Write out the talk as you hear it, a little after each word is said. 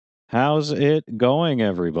How's it going,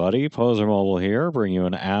 everybody? Pozermobil here, bring you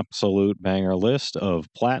an absolute banger list of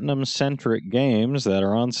platinum-centric games that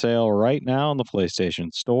are on sale right now in the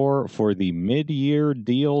PlayStation Store for the mid-year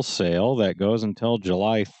deal sale that goes until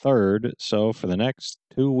July 3rd, so for the next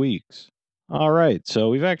 2 weeks. All right, so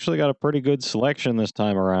we've actually got a pretty good selection this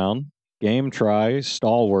time around. GameTry,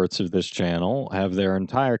 stalwarts of this channel, have their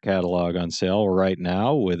entire catalog on sale right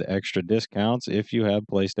now with extra discounts if you have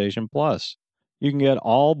PlayStation Plus. You can get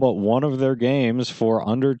all but one of their games for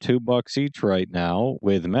under $2 each right now,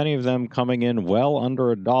 with many of them coming in well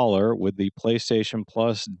under $1 with the PlayStation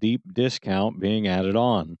Plus deep discount being added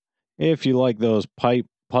on. If you like those pipe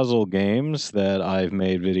puzzle games that I've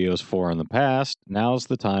made videos for in the past, now's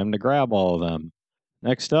the time to grab all of them.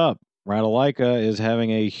 Next up, Ratalaika is having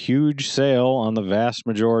a huge sale on the vast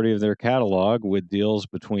majority of their catalog with deals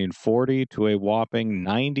between 40 to a whopping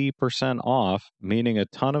 90% off, meaning a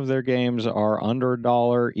ton of their games are under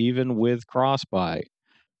 $1 even with cross-buy.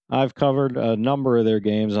 I've covered a number of their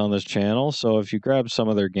games on this channel, so if you grab some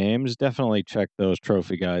of their games, definitely check those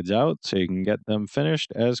trophy guides out so you can get them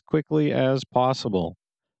finished as quickly as possible.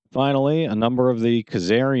 Finally, a number of the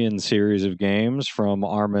Kazarian series of games from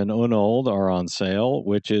Armin Unold are on sale,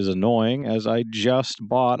 which is annoying as I just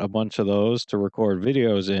bought a bunch of those to record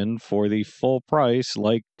videos in for the full price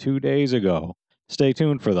like 2 days ago. Stay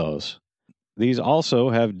tuned for those. These also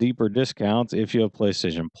have deeper discounts if you have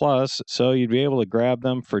PlayStation Plus, so you'd be able to grab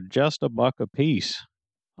them for just $1 a piece.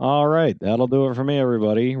 All right, that'll do it for me,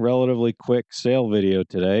 everybody. Relatively quick sale video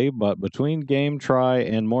today, but between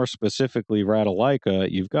GameTry and more specifically Ratalaika,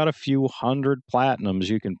 you've got a few hundred platinums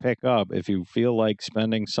you can pick up if you feel like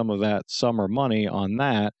spending some of that summer money on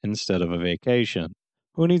that instead of a vacation.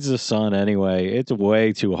 Who needs the sun anyway? It's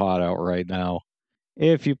way too hot out right now.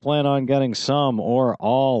 If you plan on getting some or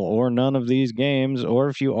all or none of these games, or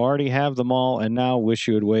if you already have them all and now wish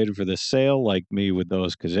you had waited for the sale like me with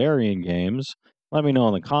those Kazarian games, let me know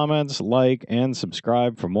in the comments, like, and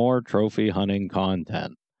subscribe for more trophy hunting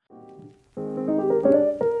content.